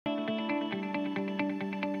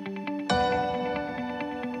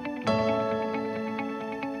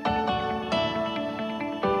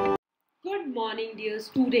Dear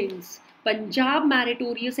students, Punjab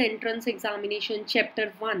Meritorious Entrance Examination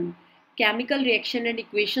Chapter 1 Chemical Reaction and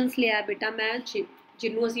Equations लिया बेटा मैं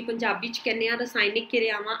जिन्हों असी पंजाबी च कहने आ रसायनिक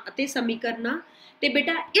क्रियावां अते समीकरणां ते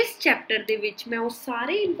बेटा इस चैप्टर दे विच मैं वो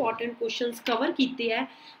सारे इंपॉर्टेंट क्वेश्चंस कवर कीते हैं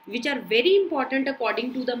which are very important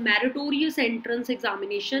according to the Meritorious Entrance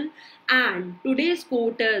Examination. And today's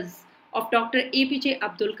quote is of Dr. APJ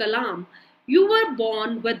Abdul Kalam: "You were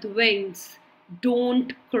born with wings,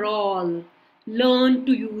 don't crawl. Learn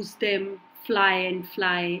to use them, fly and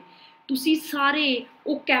fly." तुसी सारे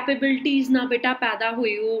वो capabilities ना बेटा पैदा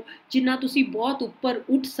होए हो जिन्ना तुसी बहुत ऊपर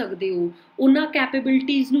उठ सकते हो, उन्ना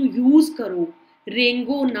कैपेबिलिटीज़ नू यूज़ करो,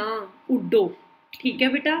 रेंगो ना उड्डो। ठीक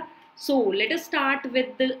है बेटा। So let us start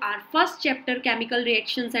with our first chapter, chemical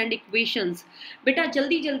reactions and equations. बेटा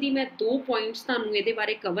जल्दी मैं दो पॉइंट्स तानू इहदे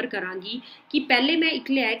बारे कवर करांगी कि पहले मैं एक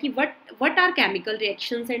लिया है कि what are chemical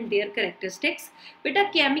reactions and their characteristics. बेटा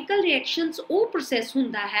chemical reactions वो प्रोसैस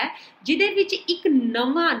हुंदा है जिहदे विच एक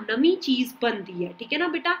नवी चीज़ बनदी है। ठीक है ना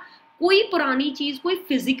बेटा, कोई पुरानी चीज़, कोई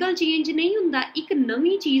फिजिकल चेंज नहीं हुंदा, एक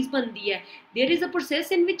नवी चीज़ बनदी है। There is a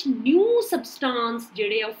process in which new सबसटांस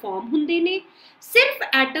जिहड़े आ फॉर्म हुंदे ने, सिर्फ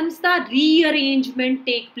एटम्स का रीअरेंजमेंट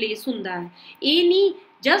टेक प्लेस हुंदा है। ये नहीं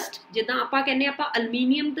जस्ट जिदा आप कहने आप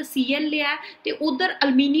अलमीनीयम तो Cl लिया तो उधर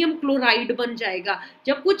अलमीनीयम क्लोराइड बन जाएगा,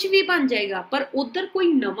 जब कुछ भी बन जाएगा, पर उधर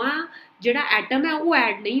कोई नवा जिहड़ा एटम है वो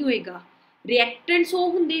ऐड नहीं होएगा। रिएक्टेंट्स वो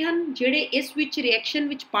हुंदे हन जिहड़े इस विच रिएक्शन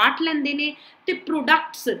विच पार्ट लैंदे ने, ते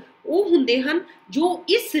प्रोडक्ट्स वो हुंदे हन जो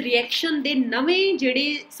इस रिएक्शन दे नवे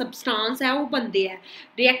जिहड़े सबसटांस है वो बनदे है।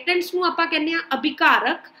 रिएक्टेंट्स नूं आपां कहने आ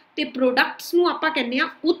अभिकारक ते प्रोडक्ट्स नूं आपां कहने आ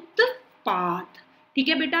उत्पाद। ठीक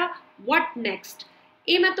है बेटा। व्हाट नेक्स्ट,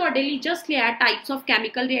 ये मैं तुहाडे लई जस्ट लिया टाइप्स ऑफ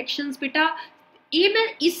केमिकल रिएक्शंस। बेटा ये मैं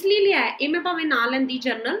इसलिए लिया, ये मैं भावें ना लैंदी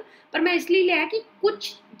जर्नल, पर मैं इसलिए लिया कि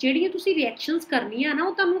कुछ ਜਿਹੜੀਆਂ ਤੁਸੀਂ रिएक्शंस करनियां ना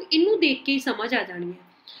वो तुहानूं इनू देख के ही समझ आ जानी है।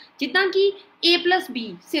 जिद्दां कि A+B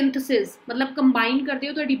सिंथेसिस मतलब कंबाइन करते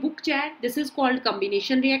हो, तुहाडी बुक च है, this is called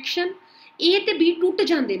combination reaction. A ते B टुट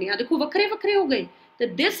जांदे ने, आ देखो वखरे वखरे हो गए, तो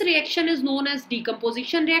this reaction is known as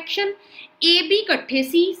decomposition reaction. A B इकट्ठे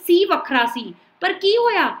सी, C वखरा सी, पर की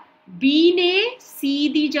होया, B ने C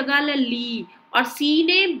दी जगह ले ली और C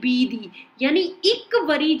ने B दी, यानी एक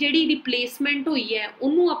वरी जिहड़ी रिप्लेसमेंट हुई है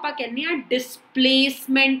उन्होंने आपां कहने आ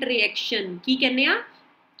डिस्प्लेसमेंट रिएक्शन। की कहने आ?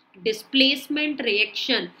 Displacement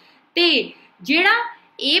reaction. ते जिहड़ा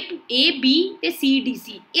A B ते C D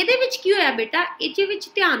C इहदे विच की होया बेटा, इहदे विच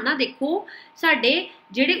ध्यान ना देखो, साडे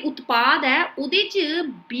जिहड़े उत्पाद है उहदे च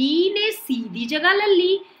B ने C दी जगह ले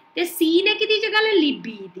ली ते C ने किहदी जगह ले ली, B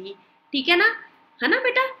दी। ठीक है ना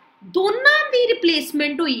बेटा, दोनों दी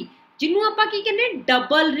रिप्लेसमेंट हुई जिन्हों आपां की कहने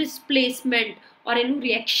डबल रिप्लेसमेंट, और इनू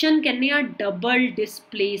रिएक्शन कहने आ डबल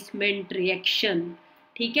डिस्प्लेसमेंट रिएक्शन।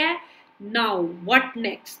 ठीक है। Now what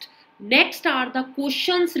next, next are the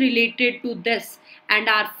questions related to this, and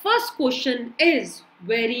our first question is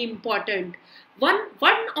very important.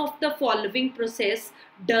 one of the following process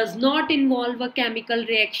does not involve a chemical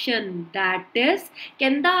reaction, that is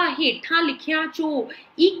कहंदा हेठां लिखिया चो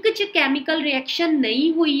एक च chemical reaction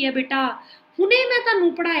नहीं हुई है बेटा। हुणे मैं तुहानू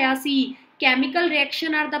पढ़ाया सी chemical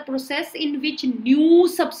reaction are the process in which new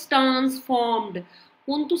सबसटांस formed.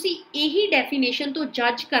 हुण तुसी यही डेफिनेशन तो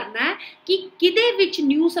जज करना है कि किदे विच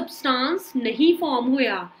न्यू सबसटांस नहीं फॉर्म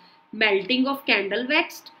होया। Melting of candle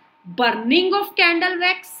wax, burning of candle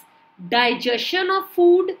wax, digestion of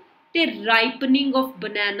food ते राइपनिंग ऑफ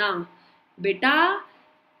बनाना। बेटा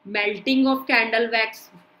melting of candle wax,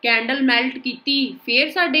 candle melt कीती, फिर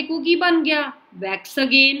साडे को की बन गया, वैक्स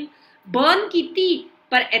अगेन। बर्न कीती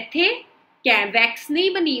पर इत्थे वैक्स नहीं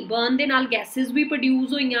बनी, बर्न दे नाल गैसेस भी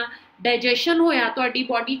प्रोड्यूस होईयां, डाइजेशन होया, तुहाडी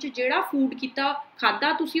बॉडी च जिहड़ा फूड कीता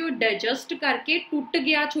खादा तुसी वो डाइजेस्ट करके टुट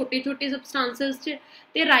गया छोटे छोटे सबसटांसेस च।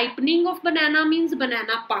 ते राइपनिंग ऑफ बनाना मीनस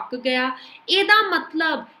बनाना पक गया। इहदा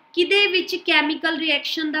मतलब किदे विच केमिकल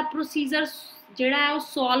रिएक्शन दा प्रोसीजर जिहड़ा है वो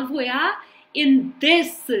सॉल्व होया इन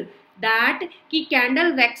दिस, दैट कि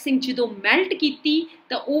कैंडल वैक्सिंग जो मेल्ट की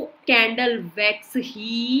तो वो कैंडल वैक्स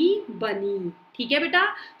ही बनी। ठीक है बेटा।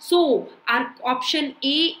 सो are option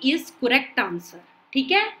A is correct answer.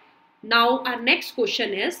 ठीक है। Now are next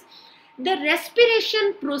question is the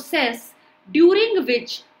respiration process during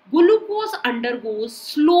which glucose undergoes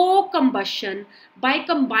slow combustion by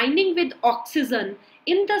combining with oxygen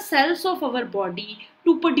in the cells of our body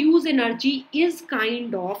to produce energy is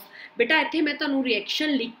kind of। बेटा इत्थे मैं तुहानू reaction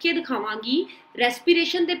लिख के दिखावांगी।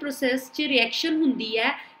 Respiration दे process च reaction हुंदी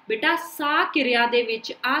है बेटा साह किरिया दे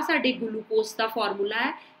विच, आ साडे ग्लूकोज दा फार्मूला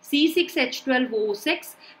है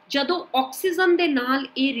C6H12O6। जदों ऑक्सीजन दे नाल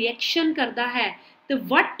ये रिएक्शन करदा है तो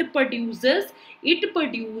what produces it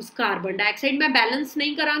produce carbon dioxide. मैं बैलेंस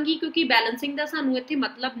नहीं करांगी क्योंकि बैलेंसिंग का सानू इत्थे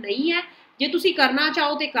मतलब नहीं है, जे तुसी करना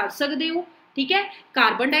चाहो तो कर सकते हो, ठीक है।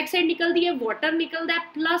 कार्बन डाइऑक्साइड निकलती है, वाटर निकलता है,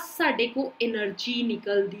 प्लस साडे को एनर्जी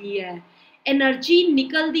निकलती है, एनर्जी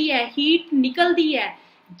निकलती है, हीट निकलती है।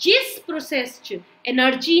 जिस प्रोसैस च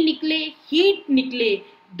एनर्जी निकले, हीट निकले,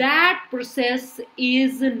 that process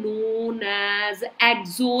is known as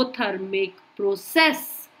exothermic process.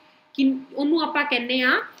 कि उन्होंने आपां कहने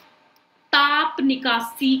आ ताप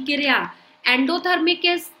निकासी क्रिया। एंडोथर्मिक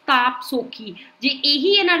इज ताप सोखी। जे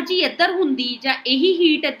यही एनर्जी इधर हुंदी जां यही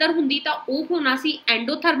हीट इधर हुंदी तां ओह होना सी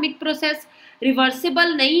एंडोथर्मिक प्रोसैस।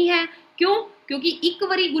 रिवर्सिबल नहीं है, क्यों? क्योंकि एक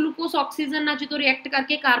बारी ग्लूकोस ऑक्सीजन नाल जो रिएक्ट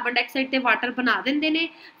करके कार्बन डाइऑक्साइड ते वाटर बना देंदे ने।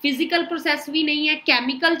 फिजिकल प्रोसैस भी नहीं है,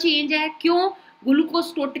 केमिकल चेंज है। क्यों?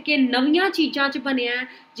 ग्लूकोस टुट के नवीं चीज़ां च बनिया है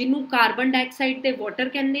जिन्हों कार्बन डाइऑक्साइड ते वाटर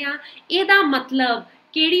कहने आ। इहदा मतलब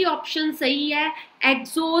किहड़ी ऑप्शन सही है?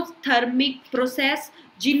 एक्सोथर्मिक प्रोसैस,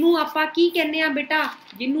 जिन्हों आपां की कहने आ बेटा,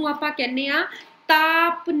 जिन्हों आपां कहने आ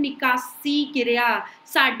ताप निकासी क्रिया।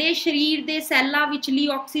 साडे शरीर दे सैलां विचली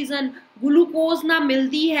ऑक्सीजन ग्लूकोज नाल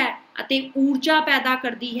मिलदी है अते ऊर्जा पैदा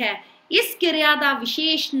करती है। इस क्रिया का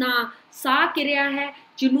विशेष नाम साह क्रिया है,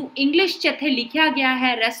 जिन्हों इंग्लिश च इत्थे लिखा गया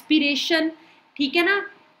है रेस्पिरेशन, ठीक है ना।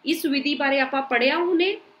 इस विधि बारे आपां पढ़िया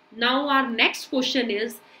हुणे। Now our next question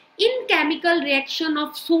is in chemical reaction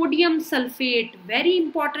of sodium sulphate, very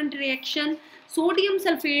important reaction. Sodium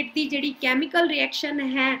sulphate की जिहड़ी केमिकल रिएक्शन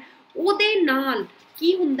है उहदे नाल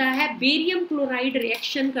की हुंदा है, बेरियम क्लोराइड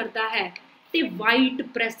रिएक्शन करता है ते वाइट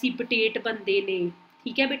प्रेसिपिटेट बनते ने,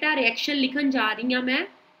 ठीक है बेटा। रिएक्शन लिखन जा रही हूँ मैं,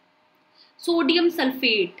 सोडियम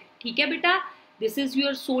सल्फेट, ठीक है बेटा, this is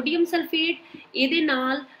your sodium sulphate. इहदे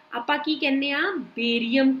नाल आपां की कहने आ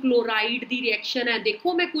बेरियम क्लोराइड की रिएक्शन है।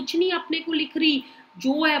 देखो मैं कुछ नहीं अपने को लिख रही,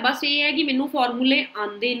 जो है बस ये है कि मैनू फॉर्मूले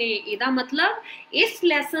आंदे ने। इहदा मतलब इस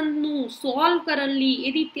लैसन नू सॉल्व करन लई,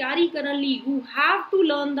 इहदी तैयारी करन लई you have to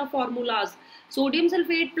learn the formulas. Sodium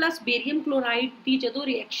sulphate plus barium chloride की जदों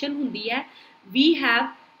रिएक्शन हुंदी है, we have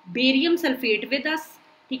barium sulphate with us,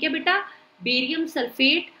 ठीक है बेटा, बेरियम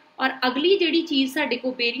सल्फेट। और अगली जिहड़ी चीज़ साडे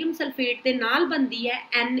को बेरियम सल्फेट दे नाल बनदी है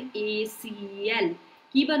NaCl।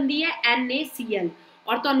 की बनदी है NaCl।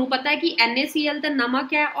 और तुहानू पता है कि NaCl तो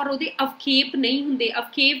नमक है और उहदे अवखेप नहीं हुंदे।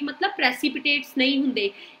 अवखेप मतलब प्रेसिपिटेट्स नहीं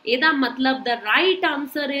हुंदे। इहदा मतलब the right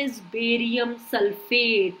answer is barium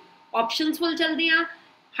sulphate. Options वल चलदे आ।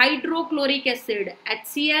 हाइड्रोक्लोरिक एसिड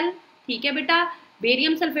HCl, ठीक है बेटा।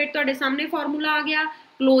 बेरियम सल्फेट तुहाडे सामने फॉर्मूला आ गया।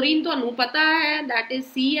 क्लोरीन तुहानू पता है that is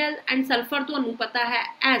Cl and sulphur तुहानू पता है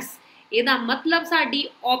S। इहदा मतलब साडी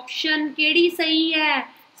ऑप्शन केड़ी सही है?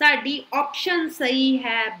 साडी ऑप्शन सही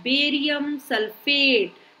है बेरियम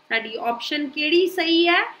सल्फेट। साडी ऑप्शन केड़ी सही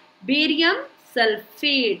है? Barium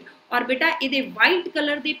sulphate. और बेटा इहदे वाइट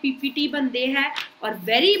कलर दे PPT बनते हैं और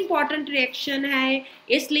वेरी इंपॉर्टेंट रिएक्शन है,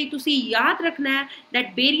 इसलिए तुसी याद रखना है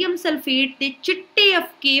दैट बेरियम सल्फेट दे चिट्टे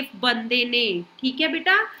अवकेप बनते ने, ठीक है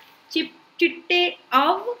बेटा, चिट्टे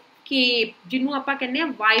अवकेप, जिन्हों आपां कहने हैं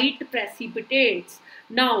white precipitates.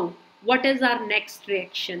 Now what is our next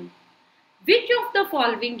reaction? Which of the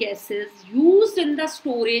following gases used in the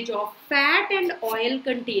storage of fat and oil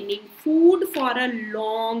containing food for a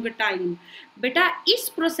long time? बेटा इस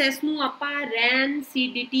प्रोसैस नू आपां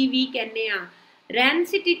रैनसिडिटी भी कहने आ।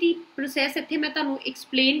 रैनसिडिटी प्रोसैस इत्थे मैं तुहानू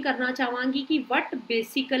एक्सप्लेन करना चाहांगी कि what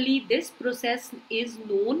basically this process is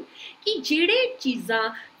known, कि जिहड़े चीज़ां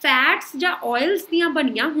फैट्स जां ऑयल्स दियां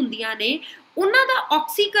बनियां हुंदियां ने उन्हां दा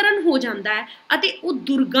ऑक्सीकरण हो जाता है अते वो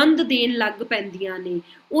दुर्गंध देन लग पैंदियां ने,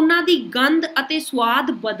 उन्हां दी गंध अते स्वाद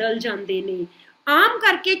बदल जाते ने। आम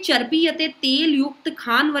करके चर्बी अते तेल युक्त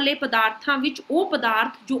खाण वाले पदार्थां विच वो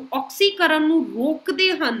पदार्थ जो ऑक्सीकरण नूं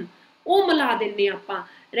रोकदे हन वो मिला दिंदे आपां।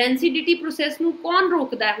 रैनसिडिटी प्रोसैस नूं कौन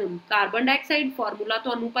रोकदा है? हुण कार्बन डाइऑक्साइड फॉर्मूला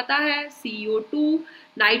तुहानूं पता है CO2,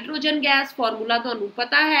 नाइट्रोजन गैस फॉर्मूला तुहानूं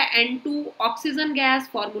पता है N2, ऑक्सीजन गैस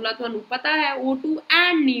फॉर्मूला तुहानूं पता है O2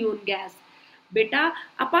 एंड नियोन गैस। बेटा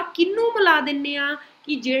आपां किन्नू मिला दिंने आ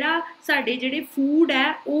कि जिहड़ा साडे जिहड़े फूड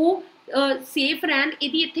है वो सेफ रहन।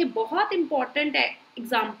 इहदी इत्थे बहुत इंपॉर्टेंट है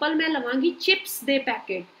एग्जाम्पल मैं लवांगी चिप्स दे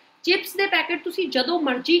पैकेट। चिप्स दे पैकेट तुसी जदों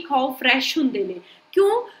मर्जी खाओ फ्रैश हुंदे ने।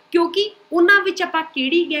 क्यों? क्योंकि उन्हां विच आपां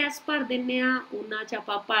किहड़ी गैस भर दिंने आ? उन्हां च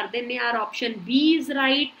आपां भर दिंने आ, option B is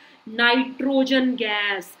right, nitrogen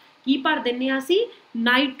gas. की भर दिंने आ असीं?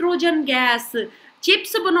 Nitrogen gas.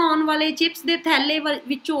 चिप्स बनाने वाले चिप्स के थैले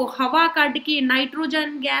विचों हवा कढ़ के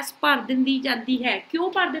नाइट्रोजन गैस भर दी जाती है। क्यों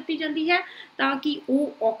भर दी जाती है? ताकि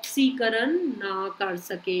वो ऑक्सीकरण ना कर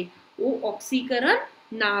सके, वो ऑक्सीकरण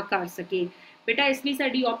ना कर सके बेटा। इसलिए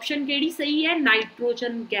साडी ऑप्शन केड़ी सही है?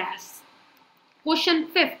 Nitrogen gas. Question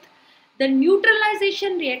 5th, The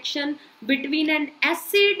neutralization reaction between an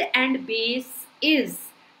acid and base is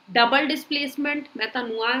double displacement. मैं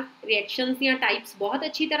तुहानू आ रिएक्शंस दी टाइप्स बहुत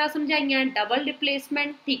अच्छी तरह समझाइयां। डबल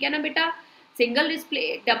डिस्प्लेसमेंट, ठीक है ना बेटा, single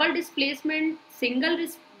double displacement, single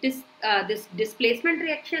displacement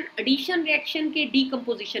reaction, addition reaction के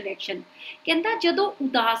डीकंपोजिशन रिएक्शन। कहंदा जदों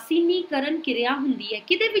उदासीनीकरण क्रिया हुंदी है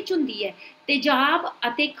किहदे विच हुंदी है, तेजाब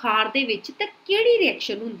अते खार दे विच, ते किहड़ी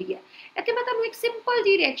रिएक्शन हुंदी है। इत्थे मैं तुहानू एक सिंपल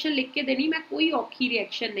जी रिएक्शन लिख के देनी, मैं कोई औखी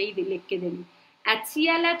रिएक्शन नहीं लिख के देनी।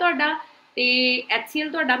 HCl है तुहाडा, ते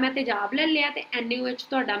HCl तुहाडा मैं तेजाब ले लिया, ते NaOH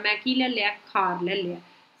तुहाडा मैं की ले लिया, खार ले लिया।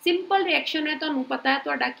 सिंपल रिएक्शन है, तुहानू पता है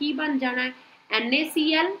तुहाडा की बन जाना है,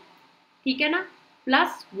 NaCl, ठीक है ना,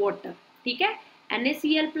 प्लस वाटर, ठीक है,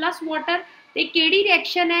 NaCl प्लस वाटर। ते केड़ी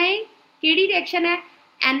रिएक्शन है, केड़ी रिएक्शन है,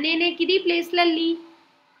 Na ने किदी प्लेस ले ली,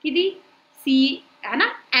 किदी C है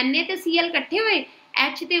ना, Na ते Cl इकट्ठे हुए,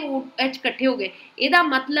 H ते OH इकट्ठे हो गए। इहदा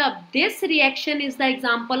मतलब this reaction is the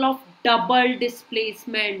example of double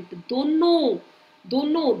displacement. दोनों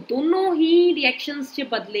दोनों दोनों ही रिएक्शंस च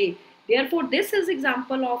बदले, therefore this is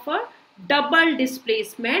example of a double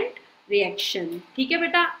displacement reaction. ठीक है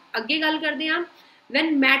बेटा, अगे गल करते हैं।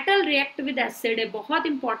 When metal react with acid है बहुत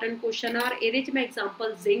इंपॉर्टेंट क्वेश्चन और ये मैं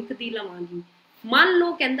एग्जांपल जिंक दी लवांगी। मान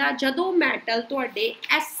लो कहंदा जदों मेटल तुहाडे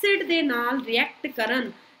एसिड दे नाल रिएक्ट करन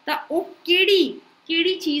तां ओह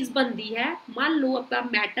केड़ी चीज़ बनती है। मान लो आप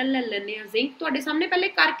मैटल ले लेने जिंक, तुहाडे सामने पहले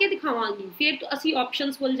करके दिखावांगी, फिर तो असी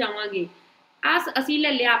ऑप्शंस कोल जावांगे। असी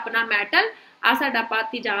ले लिया अपना मैटल, साडा आपां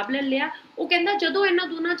तेजाब ले लिया। वो कहंदा जदों इन्हां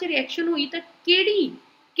दोनां च रिएक्शन हुई तां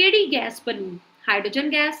केड़ी गैस बनी, hydrogen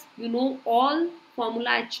gas, you know all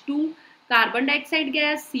formula H2, carbon dioxide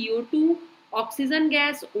gas CO2, oxygen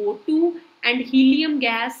gas O2 and helium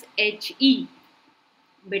gas He।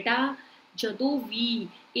 बेटा जदों भी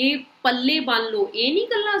ये पल्ले बन लो, ये नहीं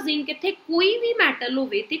कल्ला जिंक, इत्थे कोई भी मैटल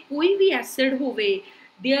होवे ते कोई भी एसिड होवे,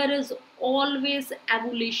 there is always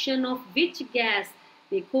evolution of which gas.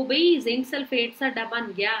 देखो बई जिंक सल्फेट साडा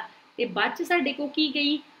बन गया ते बच साडे को की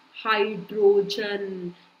गई,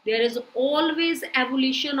 hydrogen. There is always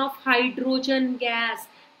evolution of hydrogen gas.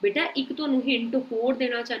 बेटा एक तुहानू हिंट होर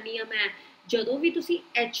देना चाहनी हां मैं, जदों भी तुसी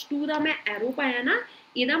H2 दा मैं एरो पाया ना,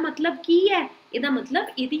 इहदा मतलब की है, इहदा मतलब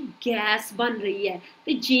इहदी गैस बन रही है।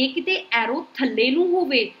 ते जे किते एरो थल्ले नू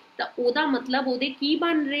होवे तां ओहदा मतलब ओहदे की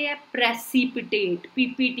बन रहे है, प्रेसिपिटेट,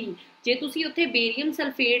 PPT। जे तुसी उत्थे बेरियम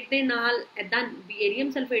सल्फेट दे नाल इदां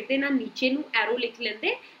बेरियम सल्फेट दे नाल नीचे नू एरो लिख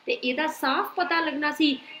लेंदे ते इहदा साफ पता लगना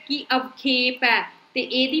सी कि अवखेप है ते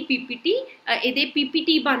इहदी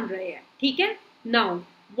PPT बन रहे है। ठीक है, now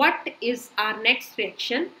what is our next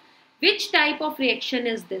reaction, which type of reaction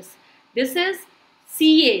is this? This is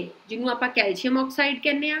Ca जिन्हों आप कैल्शियम ऑक्साइड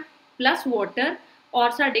कहने आ प्लस वाटर,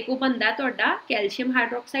 और साडे को बनता है तुहाडा calcium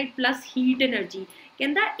hydroxide plus heat energy.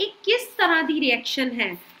 कहंदा एक किस तरह की रिएक्शन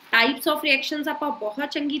है। टाइप्स ऑफ रिएक्शंस आप बहुत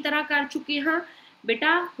चंगी तरह कर चुके हाँ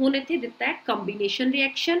बेटा। हुण इत्थे दिता है कंबीनेशन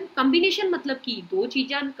रिएक्शन। कंबीनेशन मतलब कि दो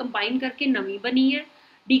चीज़ां कंबाइन करके नवी बनी है।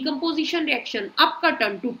 डीकंपोजिशन रिएक्शन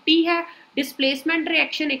अपकटन टुट्टी है। डिस्प्लेसमेंट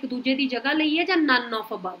रिएक्शन एक दूजे की जगह ली है, या नन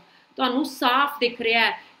ऑफ अबव। तुहानू साफ दिख रहा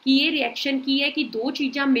है कि ये रिएक्शन की है कि दो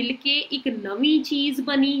चीज़ां मिल के एक नवी चीज़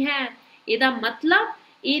बनी है। इहदा मतलब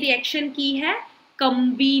ये रिएक्शन की है,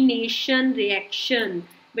 कंबीनेशन रिएक्शन।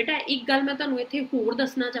 बेटा एक गल मैं तुहानू इत्थे होर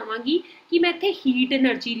दसना चाहांगी कि मैं इत्थे हीट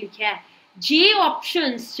एनर्जी लिखिया है। जे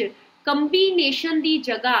ऑप्शंस च कंबीनेशन दी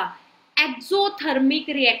जगह एक्सोथर्मिक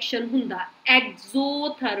रिएक्शन हुंदा,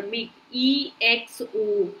 एक्सोथर्मिक EXO,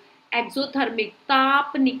 एक्सोथर्मिक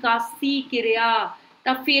ताप निकासी क्रिया,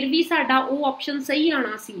 तो फिर भी साडा वो ऑप्शन सही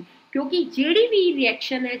आना सी, क्योंकि जिहड़ी भी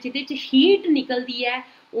रिएक्शन है जिहदे च हीट निकलती है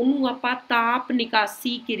उन्होंने आपां ताप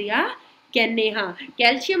निकासी क्रिया कहने हाँ।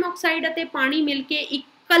 कैल्शियम ऑक्साइड अते पानी मिलके एक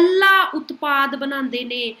कल्ला उत्पाद बनाते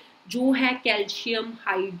ने जो है कैल्शियम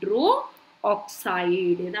हाइड्रो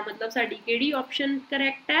ऑक्साइड। इहदा मतलब साडी किहड़ी ऑप्शन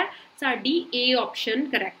करैक्ट है, साडी ए ऑप्शन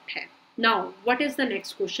करैक्ट है। Now what is the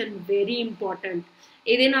next question, very important.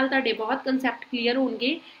 ਇਹਦੇ ਨਾਲ ਤੁਹਾਡੇ बहुत कंसैप्ट क्लीयर होंगे।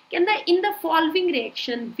 कहता in the following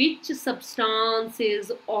reaction which सबसटेंस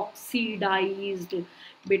is oxidised.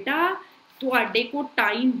 बेटा ਤੁਹਾਡੇ को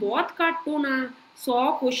टाइम बहुत घट होना,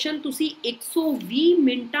 100 क्वेश्चन तुसी 120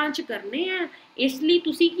 मिनटां च करने हैं। इसलिए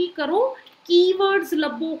तुसी की करो, कीवर्ड्स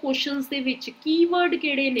लभो क्वेश्चनस दे विच। कीवर्ड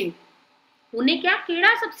किहड़े ने, उन्हें क्या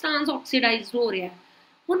किहड़ा सबसटेंस ऑक्सीडाइज्ड हो रहा है।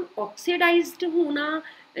 हुण ऑक्सीडाइज्ड होना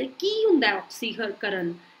की हुंदा है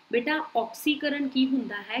ऑक्सीकरण। बेटा ऑक्सीकरण की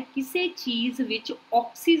हुंदा है, किसी चीज़ विच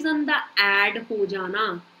ऑक्सीजन दा ऐड हो जाना,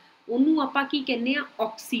 उन्होंने आपां की कहने आ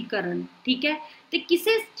ऑक्सीकरण। ठीक है, तो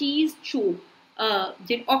किसी चीज़ चो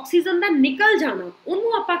जे ऑक्सीजन दा निकल जाना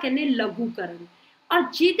उन्होंने आपां कहने लघुकरण। और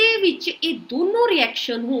जिहदे विच ये दोनों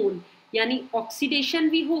रिएक्शन होण यानी ऑक्सीडेशन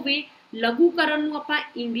भी होवे। लघुकरण नूं आपां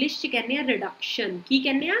इंग्लिश च कहने आ रिडक्शन। की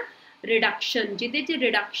कहने आ? रिडक्शन। जिहदे च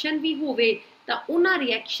रिडक्शन भी होवे तां उन्हां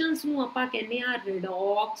रिएक्शनस नूं आपां कहने आ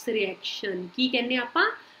रिडॉक्स रिएक्शन। की कहने आपां?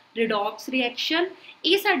 Redox reaction.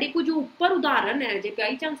 ये साडे को जो उपर उदाहरण है, जे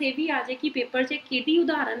बाई चांस ये भी आ जाए कि पेपर च किहदी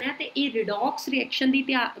उदाहरण है, तो ये रिडॉक्स रिएक्शन की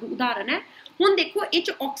उदाहरण है। हुण देखो इह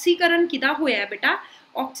च ऑक्सीकरण किहदा होया बेटा?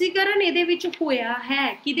 ऑक्सीकरण इहदे विच होया है,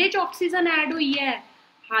 किहदे च ऑक्सीजन ऐड हुई है?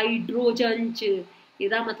 हाइड्रोजन च।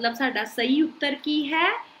 इहदा मतलब साडा सही उत्तर की है?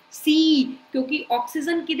 सी, क्योंकि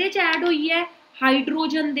ऑक्सीजन किहदे च ऐड हुई है?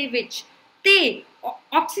 हाइड्रोजन दे विच। ते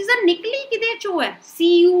ऑक्सीजन निकली किहदे चों है?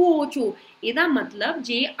 CuO चों। ਇਹਦਾ ਮਤਲਬ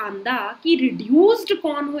ਜੇ ਆਂਦਾ ਕਿ ਰਿਡਿਊਸਡ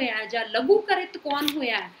ਕੌਣ ਹੋਇਆ ਹੈ ਜਾਂ ਲਘੂਕਰਿਤ ਕੌਣ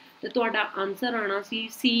ਹੋਇਆ ਹੈ, ਤੇ ਤੁਹਾਡਾ ਆਨਸਰ ਆਣਾ ਸੀ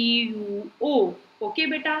CuO। ਓਕੇ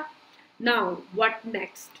ਬੇਟਾ। ਨਾਓ what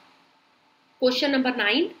next? Question number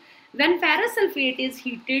 9. When ferrous sulfate is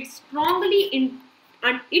heated strongly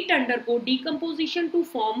and it undergo decomposition to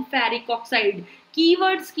form ferric oxide.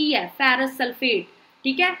 Keywords ਕੀ ਹੈ? ferrous sulfate।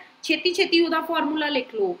 ठीक है, ਛੇਤੀ ਛੇਤੀ ਉਹਦਾ ਫਾਰਮੂਲਾ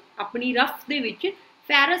ਲਿਖ ਲਓ ਆਪਣੀ ਰਫ ਦੇ ਵਿੱਚ।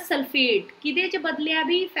 फैरस सल्फेट किहदे च बदलिया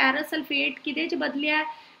भी? फैरस सल्फेट किहदे च बदलिया?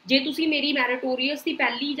 जे तुसी मेरी मैरिटोरीअस की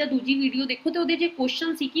पहली या दूजी वीडियो देखो तो उहदे च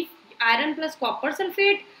क्वेश्चन सी कि आयरन प्लस कॉपर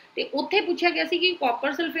सल्फेट, ते उत्थे पूछा गया सी कि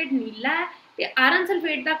कॉपर सल्फेट नीला है ते आयरन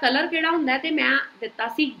सल्फेट का कलर किहड़ा हुंदा है, ते मैं दिता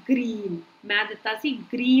सी ग्रीन। मैं दिता सी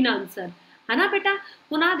ग्रीन आंसर, है ना बेटा।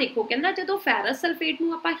 हुण आ देखो कहंदा जदों फैरस सल्फेट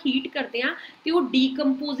नूं आपां हीट करदे हां ते ओह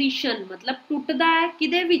डीकंपोजिशन मतलब टुटदा है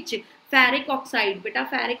किहदे विच? Ferric oxide. बेटा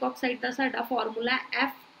फैरिक ऑक्साइड का साडा फॉर्मूला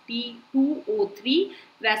Fe2O3।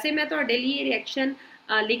 वैसे मैं तुहाडे लिए रिएक्शन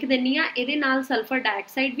लिख दिंनी आ, इहदे नाल सल्फर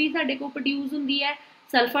डाइऑक्साइड भी साडे को प्रोड्यूस हुंदी है,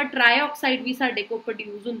 सल्फर ट्राईऑक्साइड भी साडे को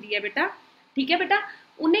प्रोड्यूस हुंदी है बेटा। ठीक है बेटा।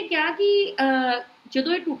 उन्हें कहा कि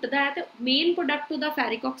जदों ये टुटदा है तो मेन प्रोडक्ट उहदा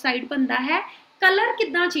फैरिक ऑक्साइड बनता है। कलर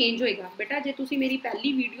कितना चेंज होएगा बेटा? जे तुसी मेरी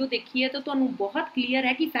पहली वीडियो देखी है तो तुहानूं बहुत क्लीयर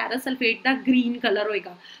है कि फैरस सल्फेट का ग्रीन कलर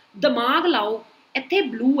होएगा। दिमाग लाओ, इत्थे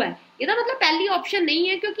ब्लू है, ਇਹਦਾ मतलब पहली ऑप्शन नहीं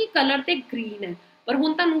है क्योंकि कलर तो ग्रीन है। पर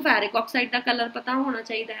हुण तुहानूं फैरिक ऑक्साइड का कलर पता होना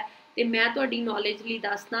चाहिए है, तो मैं तुहाडी नॉलेज लई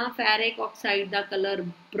दसदा फैरिक ऑक्साइड का कलर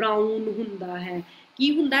ब्राउन हुंदा है।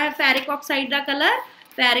 की हुंदा है फैरिक ऑक्साइड का कलर?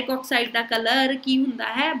 फैरिक ऑक्साइड का कलर की हुंदा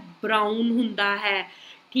है? ब्राउन हुंदा है।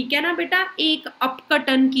 ठीक है ना बेटा। एक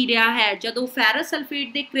अपघटन किरिया है, जदों फैरस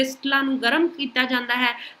सल्फेट के क्रिस्टलों नूं गर्म किया जाता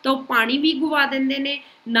है तो पानी भी गुवा देंदे ने,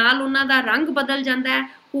 नाल उन्हां दा रंग बदल जाता है।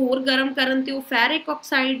 होर गर्म करन ते फैरिक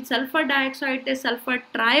ऑक्साइड, सल्फर डाइऑक्साइड ते सल्फर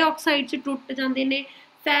ट्राईऑक्साइड च टुट जाते हैं।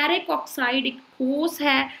 फैरिक ऑक्साइड एक ठोस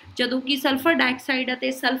है, जदों कि सल्फर डाइऑक्साइड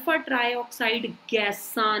ते सल्फर ट्राईऑक्साइड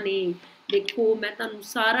गैसां ने। देखो मैं तुहानूं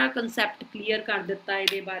सारा कंसैप्ट क्लीयर कर दिता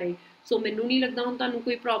इहदे बारे, सो मैनूं नहीं लगदा हुण तुहानूं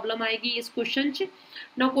कोई प्रॉब्लम आएगी इस क्वेश्चन च।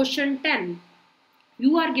 Now question 10,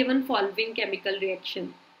 you are given following chemical reaction.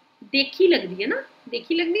 देखी लगदी है ना,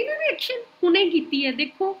 देखी लगदी ना रिएक्शन, हुणे कीती है।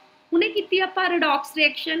 देखो हुणे कीती आपां रिडॉक्स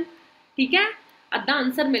रिएक्शन। ठीक है, अद्धा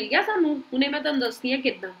आंसर मिल गया सानूं। हुणे मैं तुहानूं दसदी हां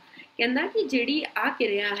किदां। कहंदा कि जिहड़ी आ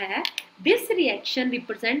किरिया है, this reaction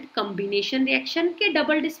represent combination reaction के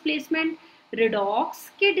डबल डिस्प्लेसमेंट, रिडॉक्स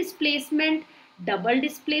के डिस्प्लेसमेंट, डबल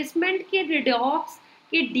डिस्प्लेसमेंट के रिडॉक्स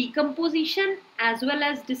के decomposition as well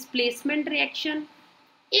as displacement reaction.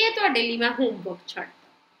 ये तुहाडे लई मैं होमवर्क छड्डता,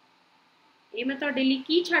 ये मैं तुहाडे लई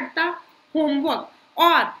की छड्डता? होमवर्क।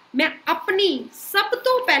 और मैं अपनी सब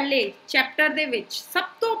तो पहले चैप्टर दे विच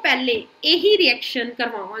सब तो पहले यही रिएक्शन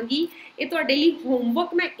करवावांगी। ये तुहाडे लई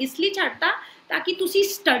होमवर्क मैं इसलिए छड्डता ताकि तुसी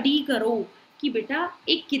स्टडी करो कि बेटा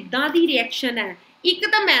ये किद्दां दी रिएक्शन है। एक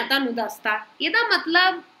तो मैं तुहानूं दसता, इहदा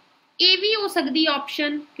मतलब ये भी हो सकती है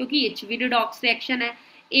ऑप्शन क्योंकि ये भी रिडॉक्स रिएक्शन है,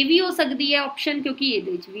 ये भी हो सकती है ऑप्शन क्योंकि ये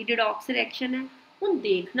भी रिडॉक्स रिएक्शन है। हुण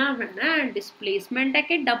देखना पैना डिस्प्लेसमेंट है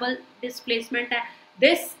कि डबल डिस्प्लेसमेंट है।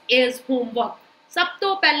 This is homework. सब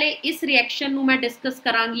तो पहले इस रिएक्शन नूं मैं डिस्कस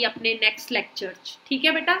करांगी अपने नेक्स्ट लेक्चर च। ठीक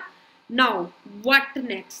है बेटा। Now what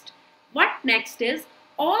next? What next is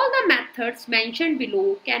all the methods mentioned below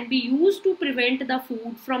can be used to prevent the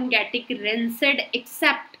food from getting rancid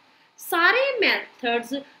except। सारे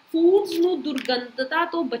methods foods नूं दुर्गंधता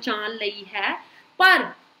तो बचाने लई है, पर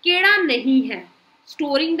केड़ा नहीं है?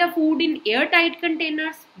 Storing the food in airtight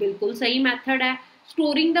containers बिल्कुल सही मेथड है।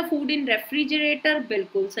 Storing the food in refrigerator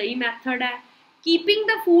बिल्कुल सही मेथड है। Keeping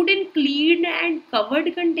the food in clean and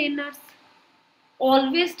covered containers,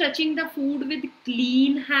 always touching the food with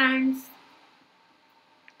clean hands.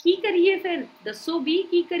 की करिए फिर दसो भी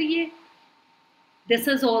की करिए? This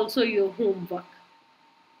is also your homework.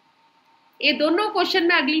 ये दोनों क्वेश्चन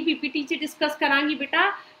मैं अगली पीपीटी च डिस्कस करांगी बेटा,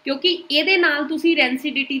 क्योंकि ये नाल तुसी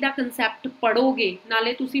रेंसिडिटी का कंसैप्ट पढ़ोगे,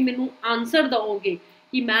 नाले तुसी मैनू आंसर दोगे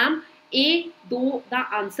कि मैम ए दो दा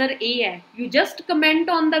आंसर ए है। You just comment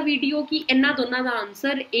on the video कि इन्हां दोनों दा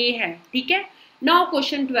आंसर ए है, ठीक है। Now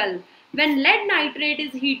question 12, when lead nitrate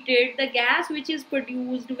is heated the gas which is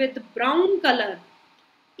produced with brown color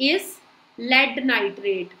is lead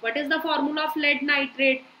nitrate. What is the formula of lead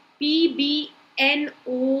nitrate?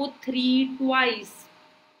 PbNO3 twice,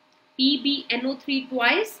 PbNO3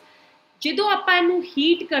 twice। ਜਦੋਂ ਆਪਾਂ ਇਹਨੂੰ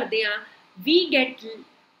heat ਕਰਦੇ ਆ we get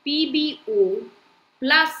PbO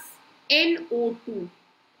plus NO2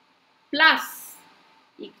 plus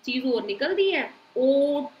एक चीज और निकलती है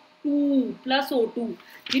O2 plus O2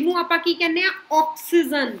 जिन्हों ਆਪਾਂ ਕੀ ਕਹਿੰਦੇ ਆ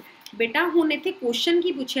ऑक्सीजन। बेटा हुण इत्थे क्वेश्चन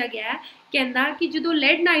की पूछा गया कहंदा कि जो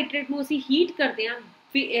lead nitrate ਨੂੰ ਅਸੀਂ हीट करते हैं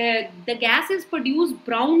the gas is produced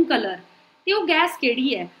brown color ਤੇ ਉਹ गैस ਕਿਹੜੀ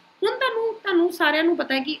है। ਹੁਣ ਤੁਹਾਨੂੰ ਸਾਰਿਆਂ ਨੂੰ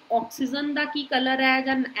ਪਤਾ ਹੈ ਕਿ ਆਕਸੀਜਨ ਦਾ ਕੀ ਕਲਰ ਹੈ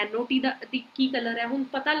ਜਾਂ NO2 ਦਾ ਕੀ ਕਲਰ ਹੈ। ਹੁਣ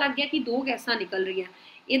ਪਤਾ ਲੱਗ ਗਿਆ ਕਿ ਦੋ ਗੈਸਾਂ ਨਿਕਲ ਰਹੀਆਂ।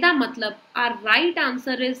 ਇਹਦਾ मतलब our right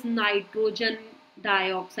answer is nitrogen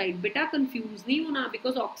dioxide. बेटा कंफ्यूज नहीं होना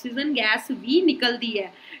बिकॉज ऑक्सीजन गैस भी निकलती है,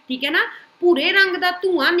 ठीक है ना। भूरे रंग का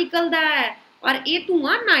धुआं निकलता है और ये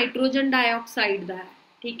धुआं नाइट्रोजन डाइऑक्साइड का है,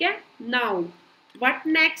 ठीक है। नाउ व्हाट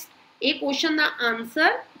नेक्स्ट, ये क्वेश्चन का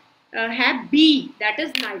आंसर है B, that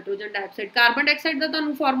is nitrogen dioxide. Carbon dioxide का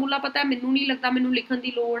तुहानू फॉर्मूला पता है, मैनू नहीं लगता मैनू लिखण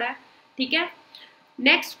दी लोड़ है, ठीक है।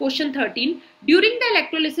 Next question 13, during the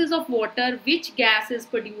electrolysis of water which gas is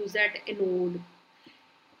produced at anode।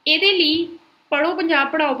 ਇਹਦੇ ਲਈ पढ़ो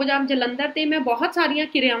पंजाब पढ़ाओ पंजाब जलंधर ते मैं बहुत सारिया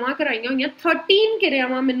किरियावां कराइया हुई, 13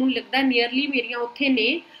 किरियावां मैनू लगता है नियरली मेरिया उत्थे ने।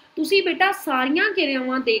 तुसी बेटा सारिया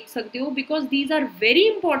किरियावां देख सकते हो because these are very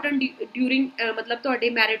important during मतलब तुहाडे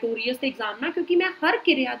मैरिटोरीअस दे एग्जाम ना, क्योंकि मैं हर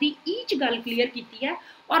किरिया की ईच गल क्लीयर की है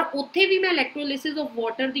और उत्थे भी मैं इलैक्ट्रोलिसिस ऑफ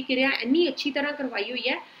वाटर की किरिया इन्नी अच्छी तरह करवाई हुई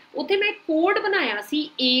है। उत्थे मैं कोड बनाया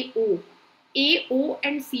सी AO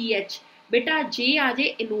एंड CH। बेटा जे आ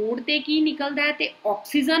जाए एनोड ते की निकलता है तो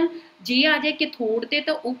ऑक्सीजन, जे आ जाए कैथोड ते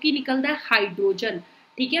तो वो की निकलता है हाइड्रोजन,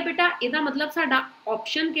 ठीक है। बेटा इसका मतलब साडा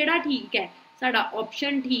ऑप्शन केड़ा ठीक है, साडा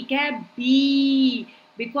ऑप्शन ठीक है बी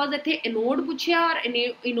बिकॉज इत्थे एनोड पूछया और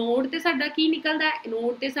एनोड ते साडा की निकलता है,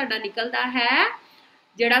 एनोड ते साडा निकलता है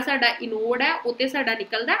जिहड़ा साडा एनोड है उत्ते साडा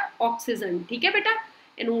निकलता है ऑक्सीजन, ठीक है। बेटा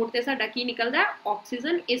एनोड ते साडा की निकलता है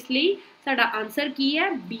ऑक्सीजन, इसलिए साडा आंसर की है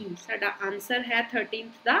बी, साडा आंसर है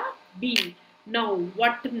 13th दा B. Now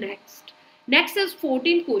what next, next is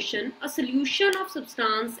 14th question, a solution of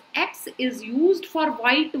substance X is used for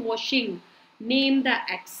white washing, name the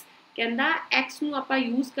X। कहंदा X नू आपां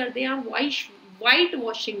यूज करदे आ वाइट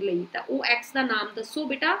वॉशिंग लई, तां ओ X दा नाम दसो।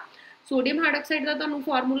 बेटा सोडियम हाइड्रोक्साइड दा तुहानू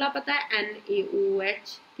फार्मूला पता है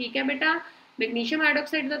NaOH, ठीक है। बेटा मैग्नीशियम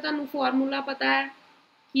हाइड्रोक्साइड दा तुहानू फार्मूला पता है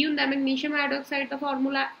की हुंदा, मैग्नीशियम हाइड्रोक्साइड का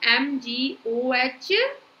फार्मूला MgOH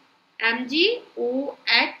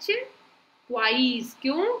ट्वाइस।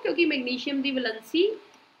 क्यों? क्योंकि मैग्नीशियम की वैलेंसी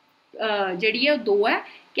जिहड़ी है 2 है।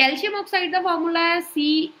 कैल्शियम ऑक्साइड का फार्मूला है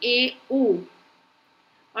CaO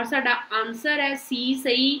और साडा आंसर है सी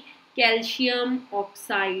सही, कैल्शियम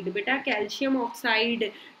ऑक्साइड। बेटा कैल्शियम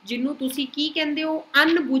ऑक्साइड जिन्हों तुसी की कहंदे हो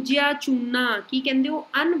अनबुझिया चूना, की कहंदे हो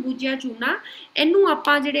अनबुझिया चूना। इनू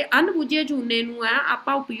आपां जिहड़े अनबुझे चूने नू है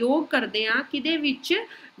आपां उपयोग करदे आ किदे विच,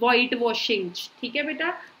 वाइट वॉशिंग, ठीक है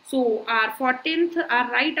बेटा। सो are 14th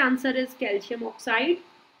are right answer is calcium oxide.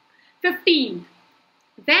 15th,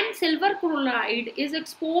 when silver chloride is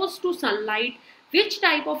exposed to sunlight which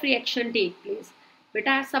type of reaction take place।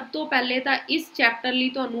 बेटा सब तो पहले तो इस चैप्टर लिए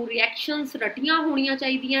तुहानू रिएक्शनस रटियां होनियां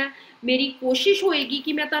चाहिए। मेरी कोशिश होएगी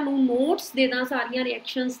कि मैं तुहानू नोट्स दे दा सारियां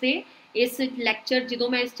रिएक्शनस दे इस लैक्चर जो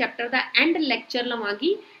मैं इस चैप्टर का एंड लैक्चर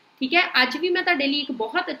लवांगी, ठीक है। अज भी मैं तुहाडे लिए एक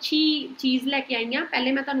बहुत अच्छी चीज़ लैके आई हाँ।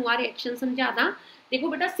 पहले मैं तुहानू आ रिएक्शन समझा दा। देखो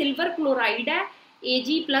बेटा सिल्वर क्लोराइड है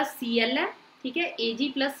Ag+Cl है, ठीक है,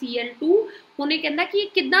 Ag+Cl2। हुणे कहंदा कि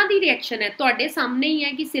किद्दां दी रिएक्शन है, तुहाडे सामने ही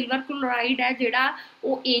है कि सिल्वर क्लोराइड है जिहड़ा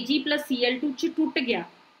वो Ag+Cl2 च टुट गया,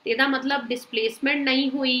 इसदा मतलब डिस्प्लेसमेंट नहीं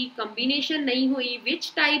हुई, कंबीनेशन नहीं हुई।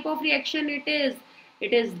 Which type of reaction it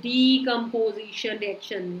is decomposition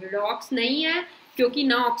reaction. Redox नहीं है क्योंकि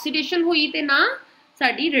ना ऑक्सीडेशन हुई ते ना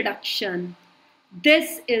साडी reduction.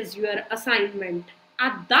 This is your assignment. आ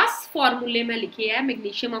 10 फॉर्मूले मैं लिखे है।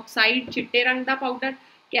 मैग्नीशियम ऑक्साइड चिट्टे रंग का पाउडर,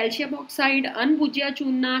 कैल्शियम ऑक्साइड अनबुझिया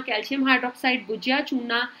चूना, कैल्शियम हाइड्रोक्साइड बुझिया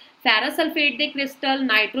चूना, फेरस सल्फेट के क्रिस्टल,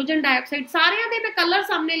 नाइट्रोजन डाइऑक्साइड, सारे दे मैं कलर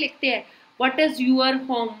सामने लिखते हैं। वट इज यूअर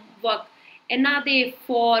होमवर्क, इन्हां दे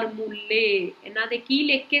फॉर्मूले, इन्हां दे की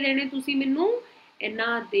लिख के देने तुसी मैनू,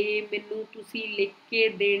 इन्हां दे मैनू तुसी लिख के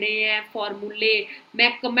देने है फॉर्मूले।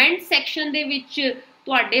 मैं कमेंट सैक्शन दे विच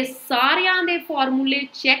तुहाडे सारियां दे फॉर्मूले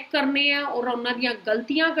चैक करने हैं और उन्हां दियां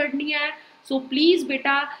गलतियां कढनियां है। सो प्लीज़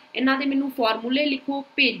बेटा इन्हां दे मैनू फॉर्मूले लिखो,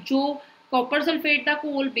 भेजो। ਕਾਪਰ ਸਲਫੇਟ ਦਾ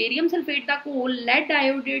ਘੋਲ, ਬੇਰੀਅਮ ਸਲਫੇਟ ਦਾ ਘੋਲ, ਲੈਡ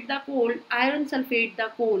ਆਇਓਡੇਟ ਦਾ ਘੋਲ, ਆਇਰਨ ਸਲਫੇਟ ਦਾ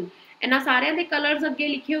ਘੋਲ। ਇਹਨਾਂ ਸਾਰਿਆਂ ਦੇ ਕਲਰਸ ਅੱਗੇ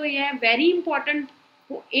ਲਿਖੇ ਹੋਏ ਹੈ, ਵੈਰੀ ਇੰਪੋਰਟੈਂਟ,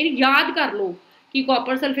 ਇਹ ਯਾਦ ਕਰ ਲਓ ਕਿ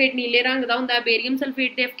ਕਾਪਰ ਸਲਫੇਟ ਨੀਲੇ ਰੰਗ ਦਾ ਹੁੰਦਾ, ਬੇਰੀਅਮ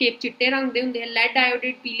ਸਲਫੇਟ ਦੇ ਅਫਕੇਪ ਚਿੱਟੇ ਰੰਗ ਦੇ ਹੁੰਦੇ ਆ, ਲੈਡ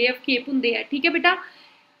ਆਇਓਡੇਟ ਪੀਲੇ ਅਫਕੇਪ ਹੁੰਦੇ ਆ, ਠੀਕ ਹੈ ਬੇਟਾ।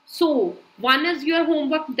 So one is your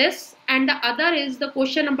homework this, and the other is the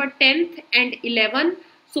question number 10th and 11.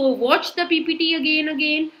 So watch the PPT again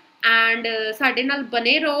and ਸਾਡੇ ਨਾਲ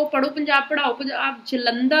ਬਨੇ ਰਹੋ। ਪੜੋ ਪੰਜਾਬ ਪੜਾਓ ਪੰਜਾਬ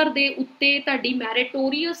ਜਲੰਧਰ ਦੇ ਉੱਤੇ ਤੁਹਾਡੀ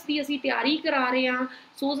ਮੈਰੀਟੋਰੀਅਸ ਦੀ ਅਸੀਂ ਤਿਆਰੀ ਕਰਾ ਰਹੇ ਹਾਂ।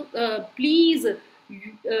 So please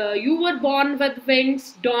you were born with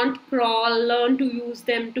wings, don't crawl, learn to use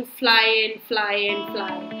them to fly and fly and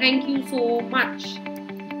fly. Thank you so much.